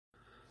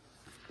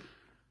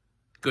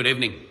Good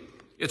evening.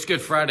 It's Good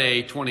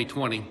Friday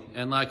 2020,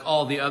 and like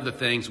all the other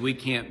things, we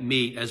can't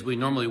meet as we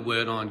normally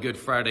would on Good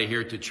Friday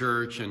here at the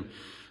church and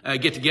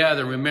get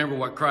together and remember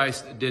what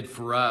Christ did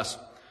for us.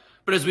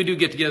 But as we do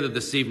get together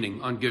this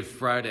evening on Good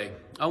Friday,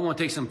 I want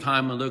to take some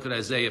time and look at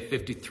Isaiah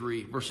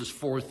 53, verses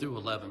 4 through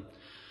 11,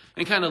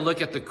 and kind of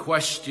look at the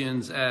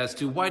questions as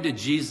to why did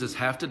Jesus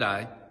have to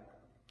die?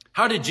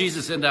 How did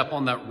Jesus end up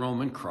on that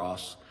Roman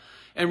cross?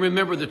 And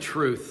remember the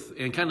truth,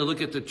 and kind of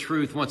look at the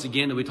truth once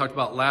again that we talked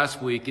about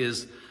last week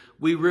is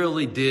we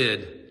really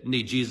did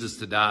need Jesus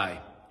to die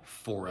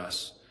for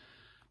us.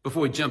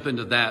 Before we jump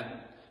into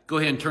that, go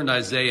ahead and turn to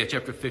Isaiah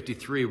chapter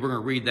 53. We're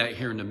going to read that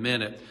here in a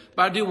minute.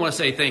 But I do want to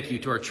say thank you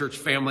to our church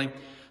family.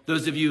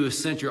 Those of you who have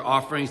sent your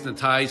offerings and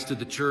tithes to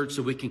the church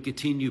so we can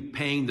continue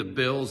paying the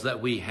bills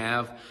that we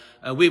have.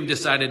 We've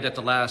decided at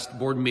the last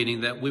board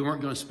meeting that we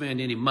weren't going to spend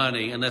any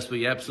money unless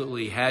we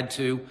absolutely had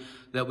to,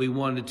 that we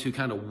wanted to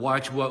kind of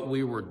watch what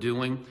we were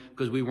doing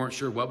because we weren't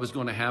sure what was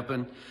going to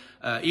happen.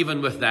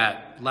 Even with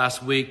that,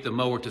 last week, the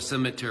mower to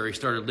cemetery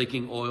started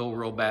leaking oil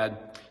real bad.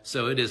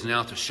 So it is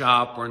now to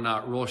shop. We're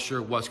not real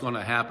sure what's going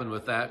to happen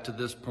with that to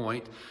this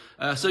point.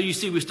 So you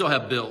see, we still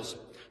have bills.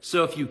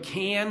 So if you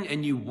can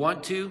and you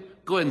want to,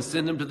 go ahead and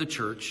send them to the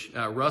church.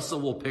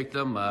 Russell will pick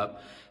them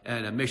up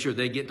and make sure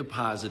they get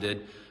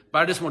deposited. But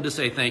I just wanted to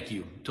say thank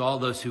you to all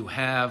those who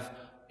have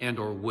and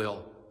or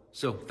will.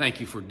 So thank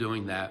you for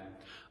doing that.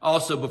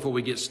 Also, before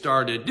we get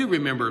started, do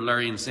remember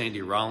Larry and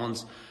Sandy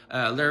Rollins.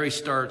 Larry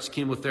starts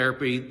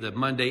chemotherapy the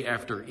Monday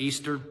after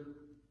Easter,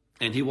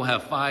 and he will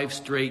have 5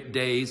 straight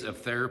days of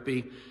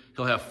therapy.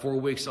 He'll have 4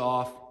 weeks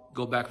off,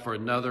 go back for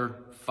another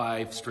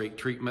 5 straight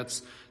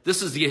treatments.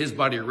 This is to get his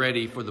body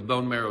ready for the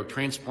bone marrow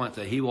transplant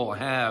that he will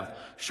have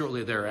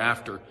shortly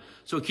thereafter.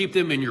 So keep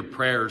them in your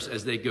prayers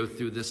as they go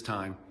through this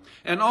time.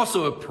 And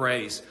also a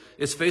praise.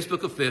 It's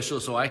Facebook official,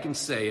 so I can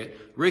say it.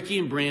 Ricky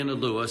and Brianna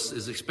Lewis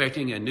is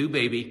expecting a new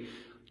baby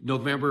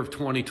November of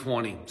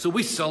 2020. So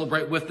we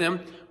celebrate with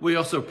them. We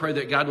also pray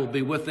that God will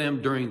be with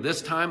them during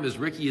this time as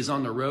Ricky is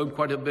on the road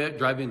quite a bit,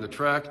 driving the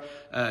truck,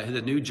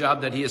 the new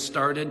job that he has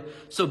started.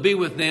 So be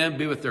with them,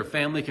 be with their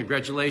family.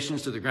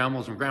 Congratulations to the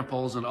grandmas and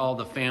grandpas and all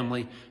the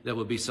family that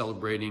will be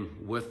celebrating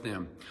with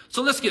them.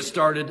 So let's get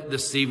started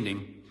this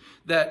evening.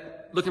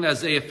 Looking at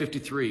Isaiah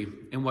 53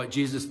 and what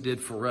Jesus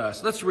did for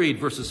us. Let's read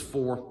verses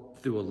 4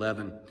 through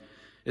 11.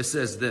 It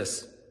says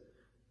this,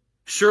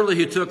 "Surely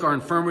he took our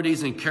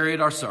infirmities and carried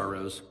our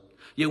sorrows,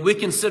 yet we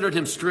considered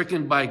him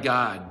stricken by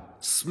God,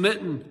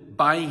 smitten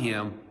by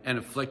him and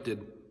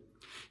afflicted.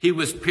 He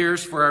was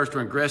pierced for our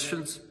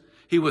transgressions.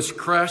 He was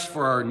crushed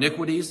for our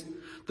iniquities.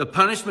 The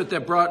punishment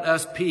that brought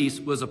us peace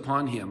was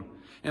upon him,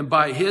 and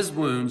by his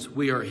wounds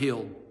we are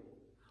healed.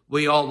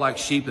 We all like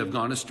sheep have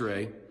gone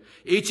astray.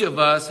 Each of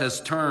us has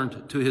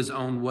turned to his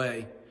own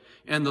way,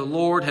 and the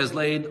Lord has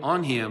laid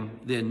on him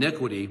the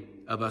iniquity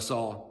of us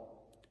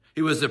all.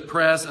 He was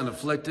oppressed and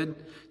afflicted,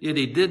 yet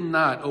he did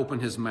not open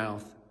his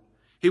mouth.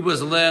 He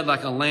was led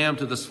like a lamb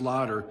to the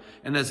slaughter,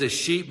 and as a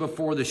sheep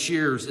before the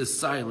shearers is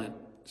silent,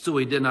 so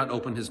he did not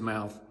open his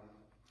mouth.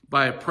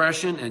 By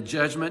oppression and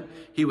judgment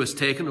he was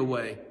taken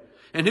away.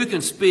 And who can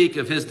speak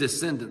of his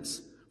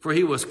descendants? For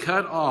he was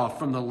cut off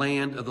from the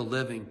land of the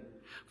living.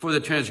 For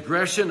the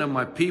transgression of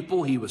my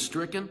people he was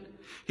stricken.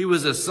 He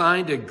was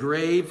assigned a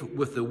grave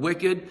with the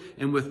wicked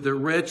and with the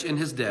rich in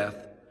his death,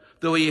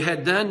 though he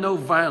had done no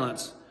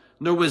violence,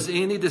 nor was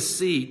any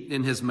deceit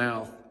in his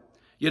mouth.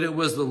 Yet it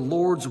was the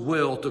Lord's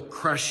will to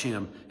crush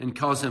him and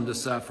cause him to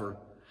suffer.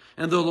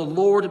 And though the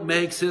Lord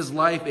makes his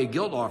life a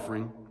guilt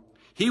offering,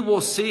 he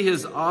will see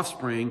his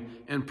offspring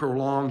and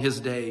prolong his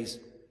days.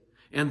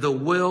 And the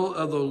will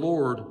of the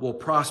Lord will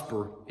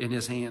prosper in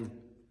his hand.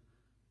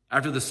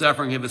 After the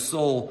suffering of his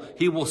soul,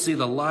 he will see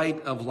the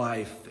light of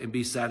life and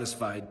be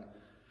satisfied.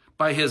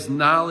 By his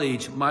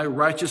knowledge, my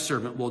righteous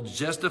servant will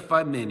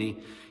justify many,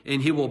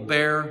 and he will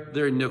bear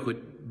their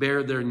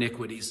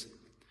iniquities."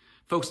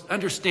 Folks,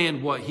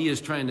 understand what he is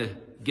trying to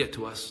get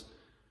to us.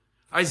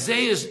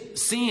 Isaiah is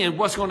seeing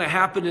what's going to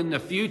happen in the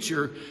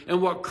future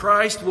and what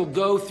Christ will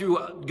go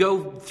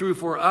through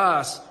for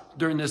us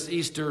during this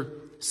Easter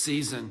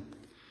season.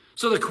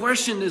 So the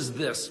question is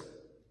this,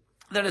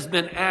 that has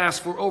been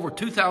asked for over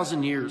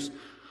 2,000 years.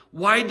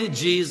 Why did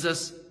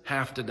Jesus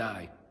have to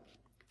die?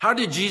 How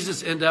did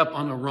Jesus end up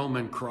on a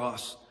Roman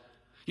cross?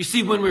 You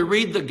see, when we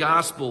read the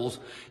Gospels,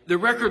 the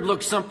record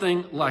looks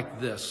something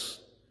like this.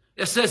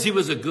 It says he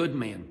was a good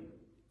man.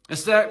 In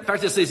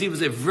fact, it says he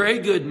was a very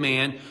good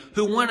man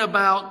who went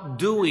about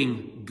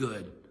doing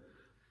good.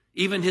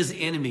 Even his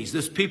enemies,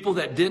 those people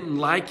that didn't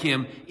like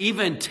him,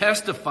 even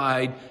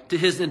testified to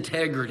his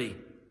integrity.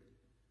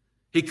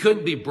 He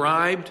couldn't be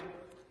bribed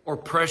or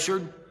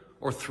pressured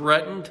or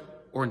threatened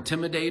or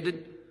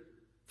intimidated.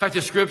 In fact,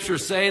 the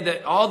scriptures say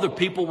that all the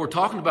people were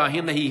talking about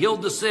him, that he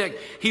healed the sick,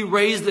 he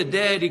raised the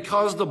dead, he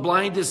caused the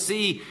blind to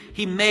see,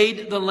 he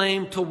made the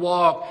lame to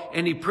walk,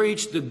 and he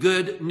preached the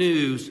good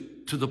news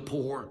to the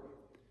poor.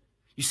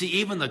 You see,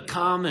 even the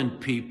common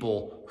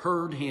people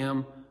heard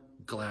him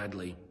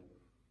gladly.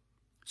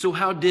 So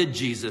how did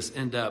Jesus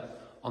end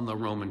up on the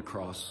Roman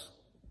cross?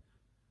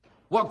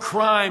 What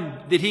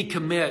crime did he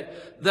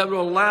commit that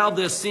will allow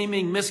this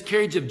seeming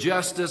miscarriage of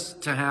justice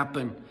to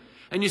happen?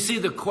 And you see,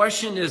 the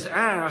question is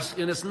asked,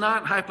 and it's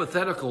not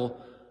hypothetical.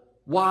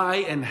 Why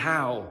and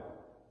how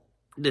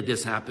did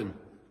this happen?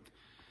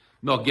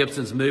 Mel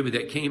Gibson's movie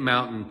that came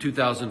out in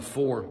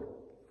 2004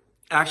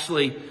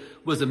 actually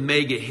was a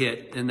mega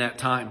hit in that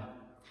time.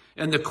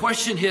 And the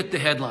question hit the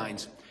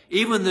headlines.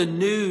 Even the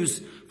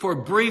news for a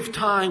brief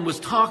time was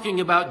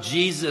talking about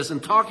Jesus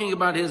and talking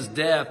about his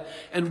death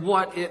and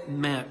what it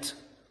meant.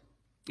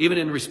 Even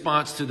in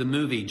response to the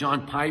movie,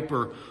 John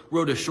Piper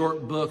wrote a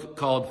short book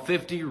called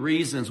 50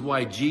 Reasons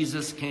Why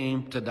Jesus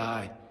Came to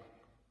Die.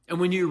 And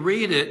when you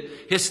read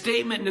it, his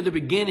statement in the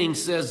beginning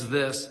says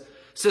this,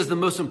 says the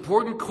most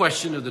important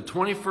question of the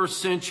 21st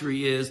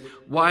century is,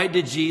 why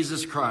did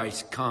Jesus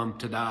Christ come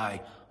to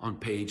die, on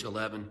page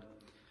 11?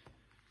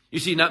 You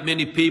see, not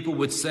many people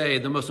would say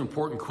the most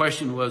important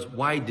question was,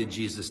 why did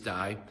Jesus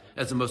die?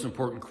 As the most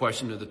important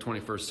question of the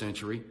 21st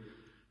century.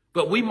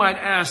 But we might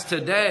ask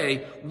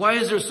today, why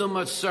is there so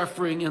much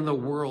suffering in the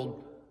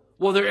world?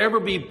 Will there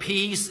ever be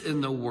peace in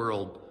the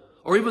world?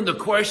 Or even the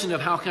question of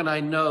how can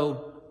I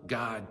know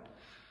God?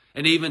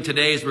 And even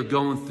today, as we're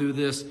going through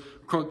this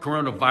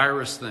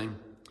coronavirus thing,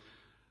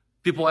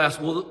 people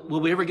ask, will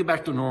we ever get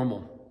back to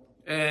normal?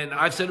 And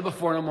I've said it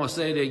before, and I'm going to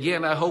say it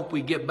again. I hope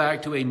we get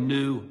back to a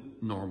new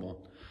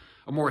normal,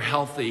 a more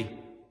healthy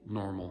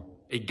normal,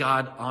 a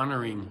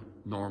God-honoring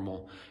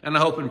normal. And I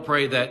hope and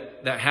pray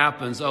that that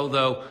happens,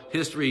 although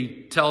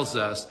history tells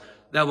us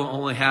that will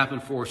only happen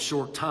for a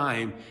short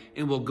time,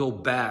 and we'll go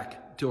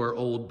back to our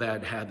old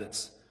bad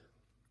habits.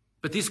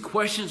 But these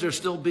questions are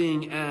still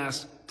being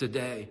asked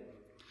today.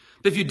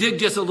 But if you dig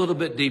just a little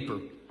bit deeper,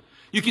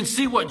 you can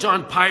see what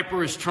John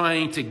Piper is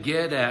trying to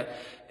get at.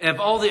 And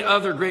of all the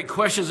other great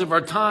questions of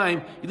our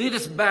time, you lead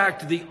us back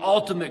to the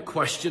ultimate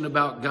question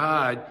about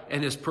God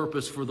and his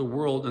purpose for the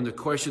world. And the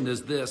question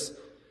is this: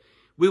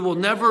 we will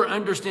never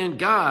understand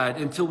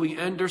God until we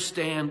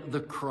understand the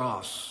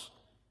cross.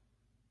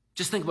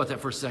 Just think about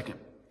that for a second.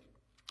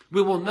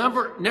 We will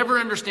never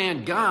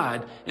understand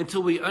God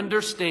until we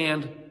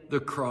understand the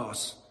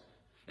cross.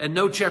 And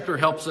no chapter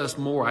helps us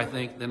more, I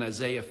think, than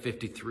Isaiah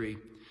 53.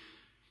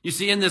 You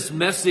see, in this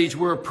message,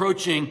 we're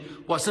approaching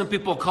what some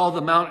people call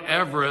the Mount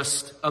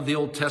Everest of the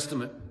Old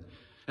Testament.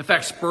 In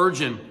fact,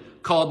 Spurgeon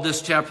called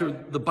this chapter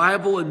the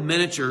Bible in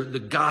miniature, the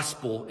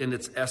gospel in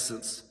its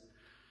essence.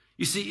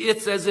 You see,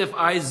 it's as if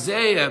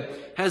Isaiah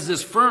has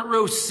this front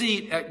row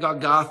seat at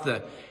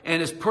Golgotha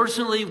and is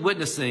personally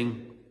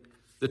witnessing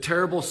the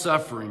terrible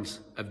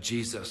sufferings of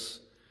Jesus.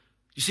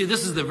 You see,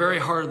 this is the very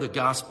heart of the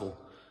gospel.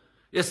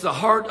 It's the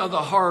heart of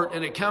the heart,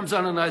 and it comes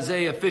out in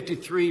Isaiah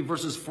 53,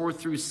 verses 4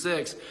 through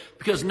 6,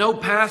 because no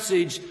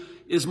passage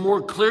is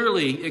more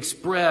clearly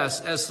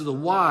expressed as to the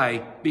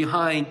why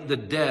behind the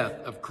death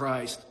of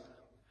Christ.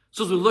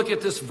 So as we look at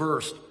this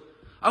verse,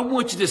 I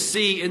want you to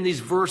see in these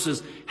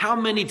verses how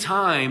many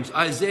times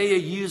Isaiah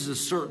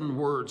uses certain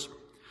words.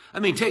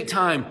 I mean, take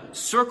time,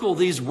 circle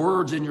these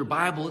words in your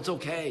Bible. It's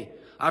okay.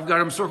 I've got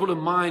them circled in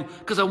mine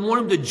because I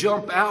want them to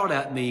jump out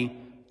at me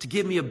to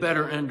give me a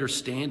better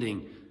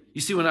understanding. You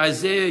see, when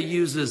Isaiah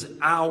uses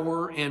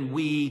our and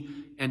we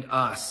and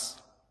us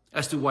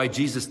as to why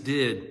Jesus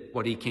did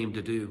what he came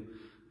to do,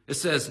 it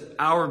says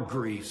our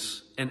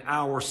griefs and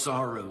our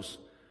sorrows.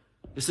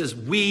 It says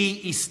we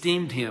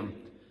esteemed him.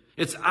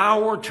 It's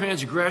our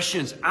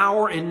transgressions,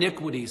 our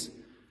iniquities.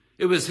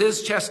 It was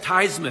his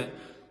chastisement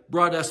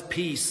brought us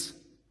peace.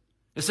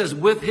 It says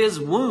with his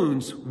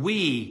wounds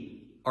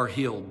we are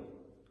healed.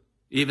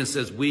 It even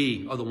says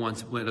we are the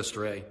ones who went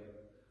astray.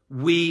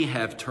 We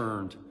have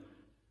turned.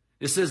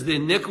 It says the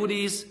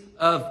iniquities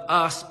of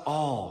us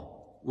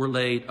all were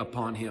laid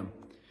upon him.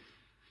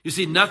 You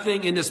see,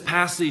 nothing in this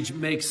passage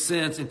makes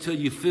sense until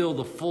you feel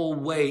the full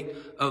weight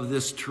of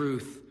this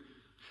truth.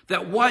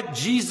 That what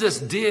Jesus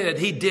did,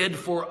 he did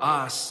for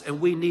us, and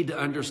we need to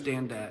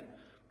understand that.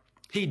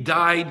 He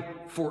died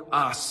for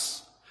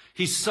us.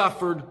 He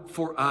suffered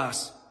for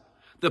us.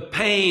 The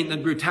pain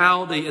and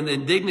brutality and the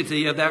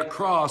indignity of that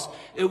cross,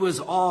 it was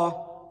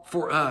all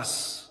for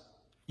us.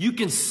 You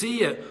can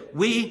see it.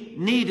 We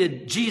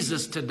needed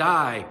Jesus to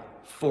die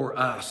for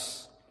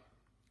us.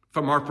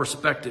 From our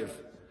perspective,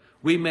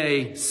 we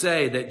may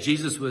say that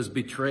Jesus was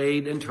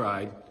betrayed and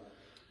tried.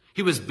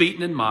 He was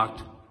beaten and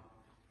mocked.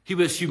 He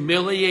was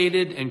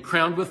humiliated and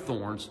crowned with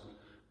thorns.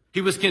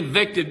 He was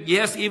convicted,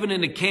 yes, even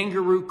in a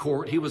kangaroo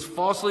court. He was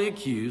falsely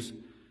accused.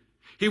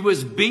 He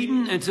was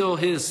beaten until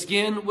his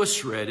skin was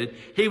shredded.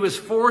 He was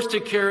forced to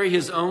carry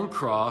his own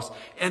cross.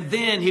 And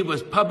then he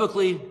was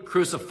publicly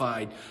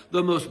crucified,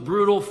 the most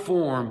brutal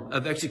form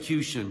of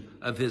execution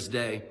of his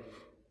day.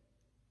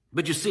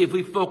 But you see, if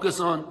we focus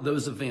on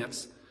those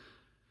events,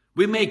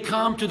 we may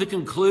come to the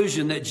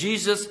conclusion that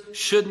Jesus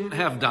shouldn't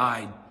have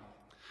died.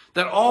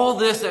 That all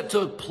this that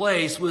took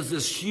place was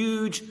this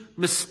huge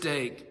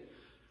mistake.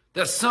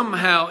 That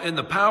somehow in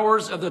the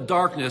powers of the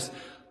darkness,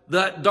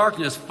 that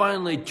darkness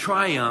finally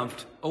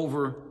triumphed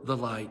over the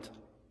light.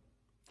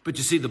 But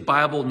you see, the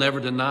Bible never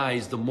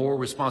denies the moral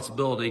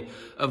responsibility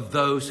of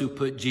those who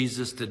put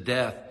Jesus to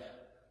death.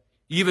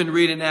 You even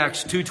read in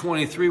Acts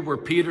 2:23 where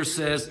Peter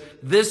says,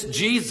 this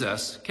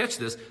Jesus, catch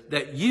this,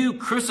 that you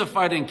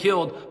crucified and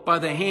killed by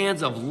the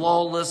hands of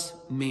lawless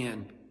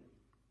men.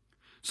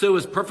 So it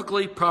was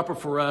perfectly proper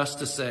for us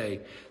to say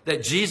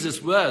that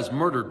Jesus was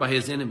murdered by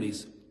his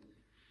enemies.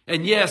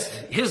 And yes,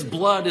 his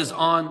blood is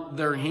on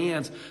their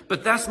hands,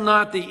 but that's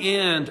not the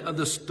end of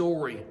the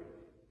story.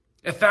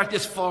 In fact,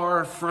 it's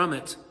far from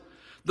it.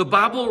 The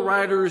Bible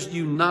writers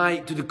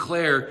unite to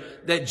declare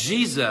that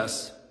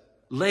Jesus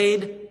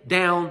laid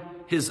down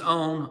his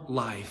own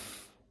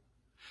life.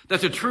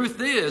 That the truth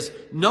is,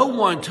 no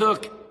one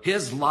took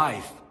his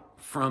life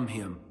from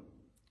him.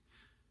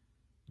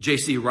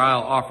 J.C.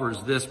 Ryle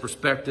offers this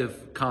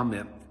perspective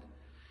comment.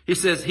 He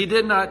says, he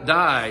did not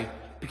die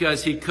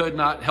because he could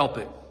not help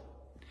it.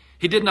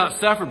 He did not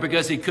suffer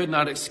because he could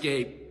not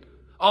escape.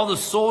 All the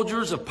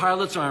soldiers of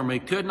Pilate's army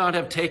could not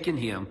have taken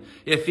him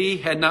if he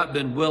had not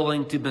been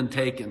willing to be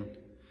taken.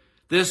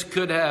 They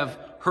could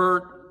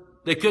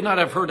not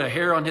have hurt a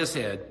hair on his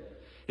head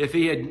if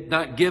he had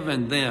not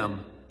given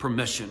them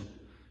permission.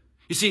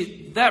 You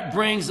see, that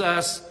brings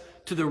us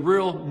to the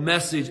real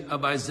message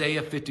of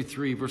Isaiah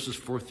 53, verses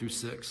 4 through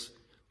 6.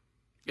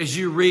 As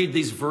you read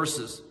these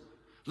verses,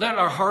 let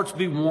our hearts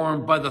be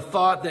warmed by the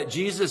thought that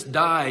Jesus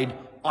died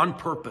on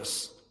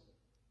purpose,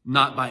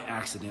 not by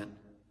accident,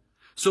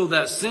 so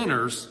that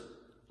sinners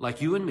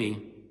like you and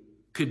me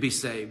could be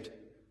saved.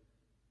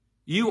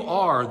 You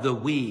are the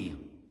we,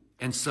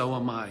 and so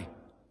am I.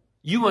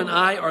 You and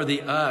I are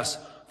the us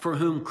for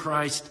whom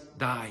Christ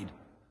died,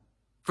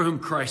 for whom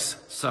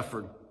Christ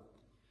suffered.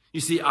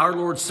 You see, our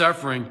Lord's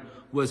suffering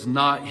was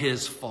not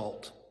his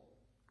fault.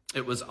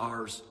 It was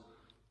ours.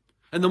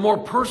 And the more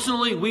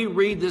personally we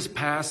read this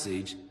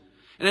passage,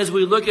 and as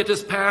we look at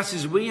this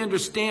passage, we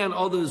understand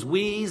all those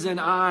we's and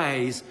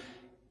I's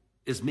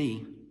is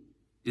me,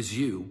 is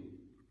you.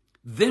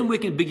 Then we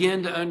can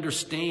begin to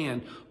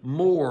understand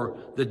more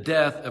the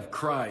death of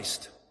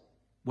Christ,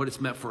 what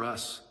it's meant for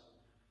us.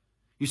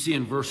 You see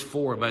in verse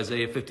 4 of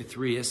Isaiah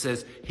 53, it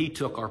says, he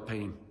took our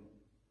pain.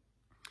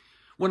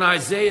 When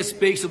Isaiah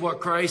speaks of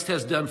what Christ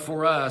has done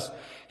for us,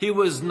 he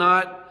was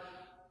not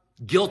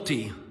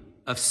guilty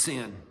of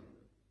sin.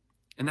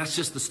 And that's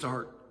just the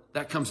start.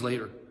 That comes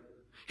later.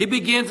 He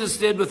begins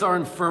instead with our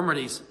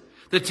infirmities.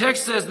 The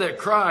text says that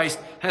Christ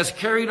has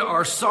carried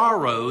our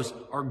sorrows,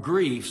 our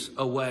griefs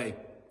away.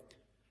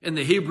 In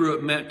the Hebrew,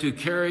 it meant to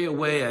carry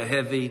away a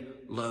heavy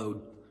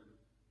load.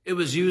 It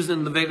was used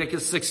in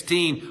Leviticus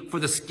 16 for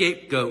the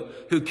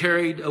scapegoat who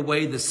carried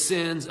away the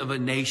sins of a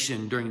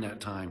nation during that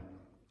time.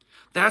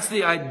 That's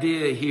the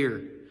idea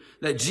here,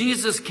 that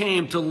Jesus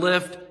came to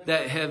lift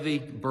that heavy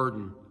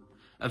burden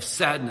of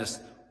sadness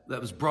that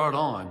was brought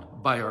on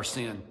by our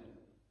sin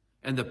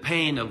and the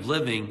pain of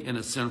living in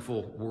a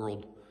sinful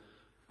world.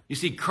 You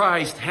see,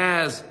 Christ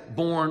has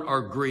borne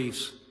our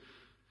griefs.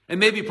 And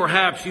maybe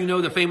perhaps you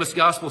know the famous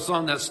gospel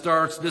song that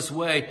starts this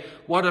way,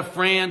 what a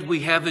friend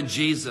we have in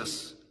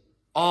Jesus,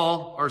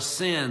 all our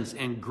sins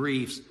and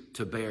griefs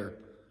to bear.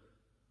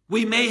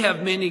 We may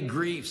have many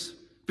griefs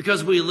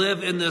because we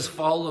live in this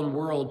fallen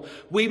world.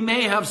 We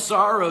may have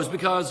sorrows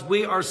because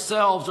we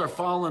ourselves are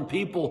fallen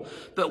people,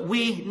 but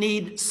we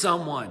need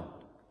someone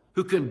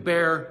who can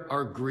bear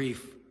our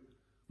grief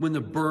when the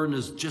burden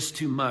is just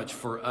too much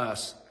for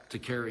us to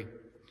carry.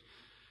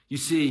 You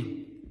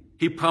see,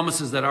 he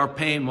promises that our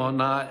pain will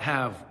not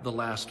have the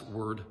last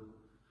word.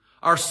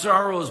 Our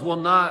sorrows will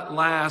not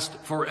last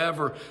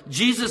forever.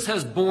 Jesus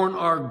has borne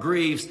our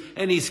griefs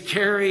and he's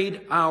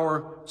carried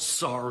our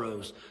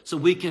sorrows. So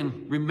we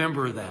can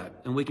remember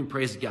that and we can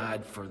praise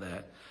God for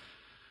that.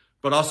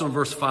 But also in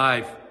verse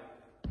 5,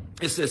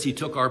 it says he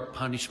took our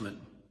punishment.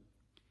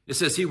 It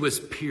says he was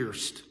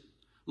pierced,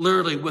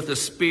 literally with a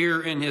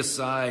spear in his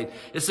side.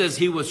 It says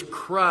he was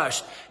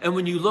crushed. And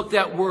when you look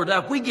that word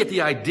up, we get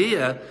the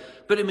idea,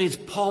 but it means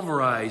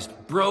pulverized,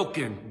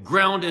 broken,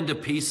 ground into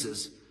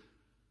pieces.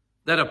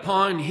 That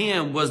upon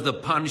him was the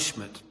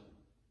punishment,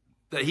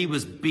 that he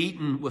was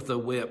beaten with a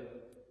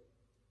whip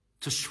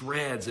to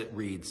shreds, it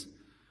reads,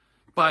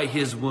 by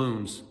his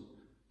wounds,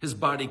 his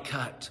body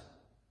cut,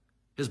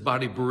 his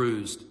body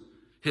bruised,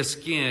 his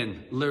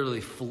skin literally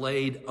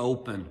flayed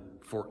open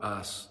for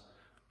us.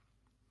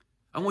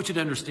 I want you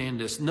to understand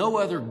this. No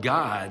other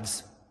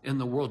gods in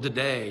the world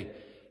today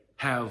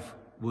have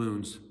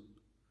wounds.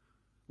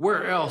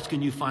 Where else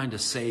can you find a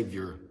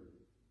Savior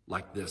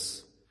like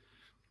this?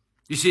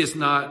 You see, it's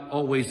not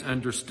always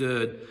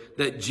understood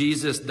that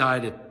Jesus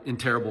died in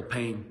terrible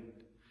pain.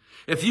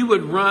 If you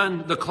would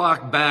run the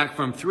clock back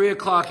from 3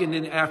 o'clock in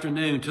the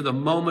afternoon to the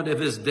moment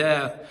of his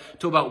death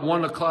to about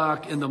 1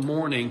 o'clock in the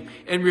morning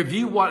and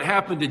review what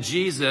happened to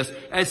Jesus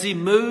as he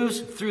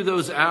moves through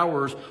those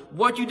hours,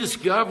 what you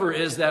discover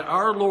is that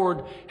our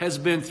Lord has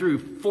been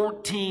through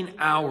 14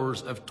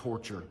 hours of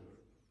torture.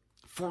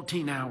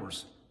 14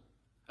 hours.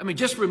 I mean,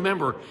 just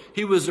remember,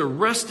 he was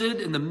arrested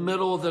in the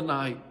middle of the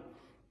night.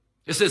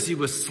 It says he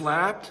was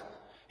slapped,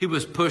 he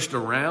was pushed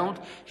around,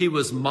 he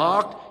was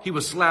mocked, he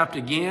was slapped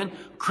again,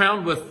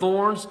 crowned with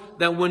thorns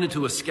that went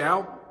into his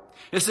scalp.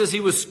 It says he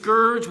was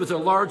scourged with a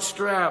large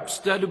strap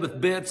studded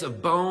with bits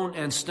of bone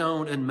and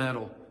stone and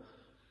metal.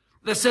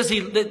 That says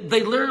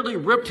they literally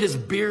ripped his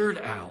beard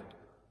out.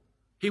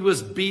 He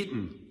was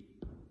beaten.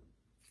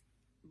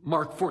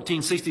 Mark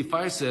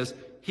 14:65 says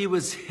he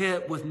was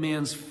hit with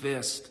men's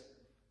fist.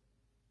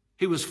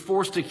 He was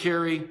forced to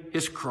carry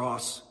his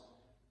cross.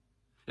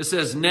 It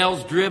says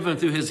nails driven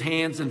through his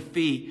hands and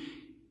feet.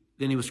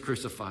 Then he was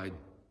crucified.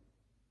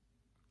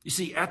 You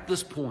see, at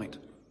this point,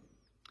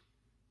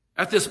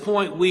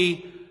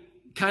 we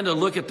kind of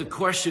look at the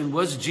question,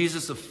 was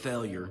Jesus a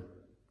failure?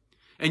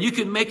 And you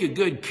can make a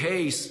good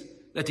case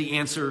that the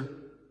answer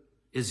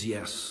is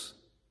yes.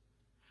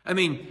 I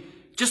mean,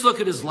 just look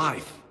at his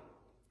life.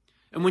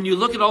 And when you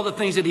look at all the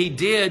things that he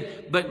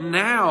did, but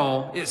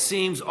now it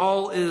seems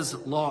all is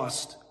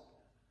lost.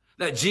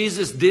 That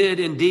Jesus did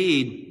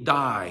indeed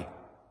die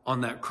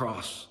on that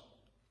cross.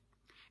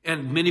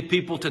 And many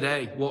people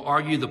today will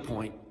argue the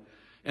point.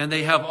 And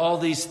they have all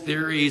these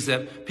theories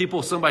that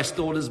somebody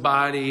stole his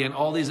body and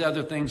all these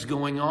other things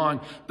going on.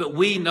 But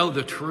we know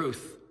the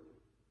truth.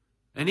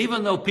 And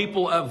even though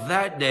people of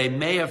that day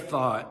may have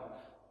thought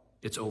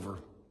it's over,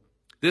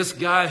 this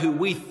guy who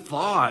we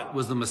thought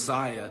was the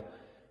Messiah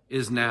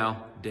is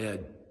now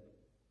dead.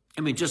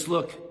 I mean, just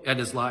look at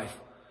his life.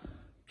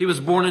 He was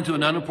born into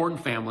an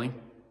unimportant family,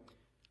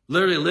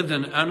 literally lived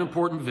in an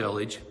unimportant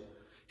village.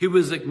 He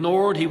was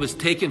ignored. He was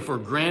taken for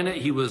granted.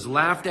 He was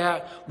laughed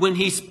at. When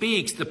he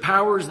speaks, the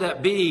powers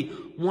that be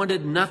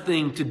wanted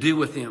nothing to do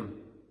with him.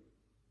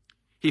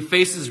 He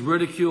faces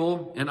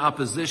ridicule and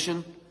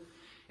opposition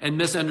and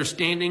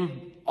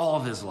misunderstanding all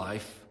of his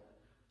life.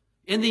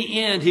 In the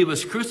end, he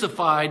was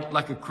crucified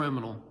like a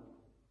criminal.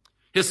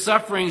 His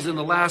sufferings in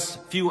the last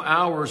few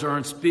hours are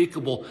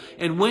unspeakable.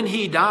 And when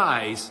he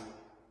dies,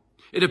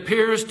 it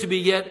appears to be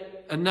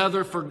yet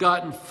another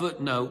forgotten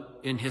footnote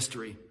in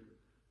history.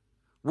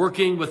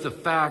 Working with the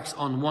facts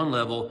on one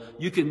level,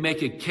 you can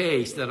make a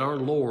case that our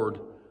Lord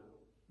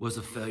was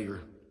a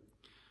failure.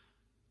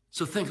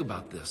 So think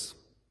about this.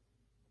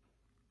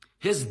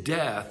 His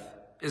death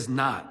is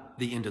not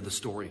the end of the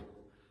story.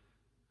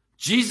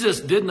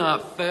 Jesus did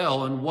not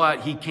fail in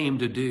what he came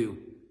to do.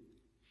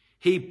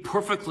 He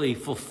perfectly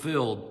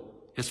fulfilled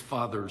his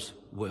Father's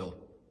will.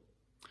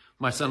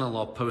 My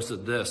son-in-law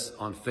posted this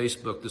on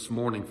Facebook this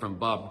morning from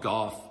Bob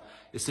Goff.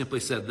 It simply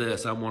said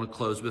this. I want to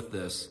close with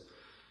this. It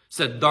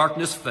said,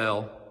 darkness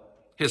fell,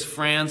 his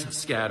friends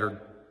scattered,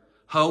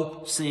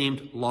 hope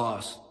seemed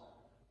lost,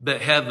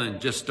 but heaven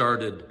just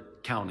started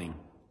counting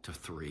to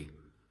 3.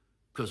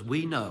 Because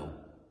we know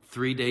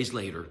 3 days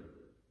later,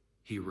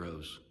 he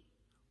rose.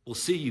 We'll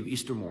see you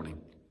Easter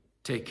morning.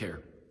 Take care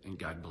and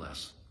God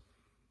bless.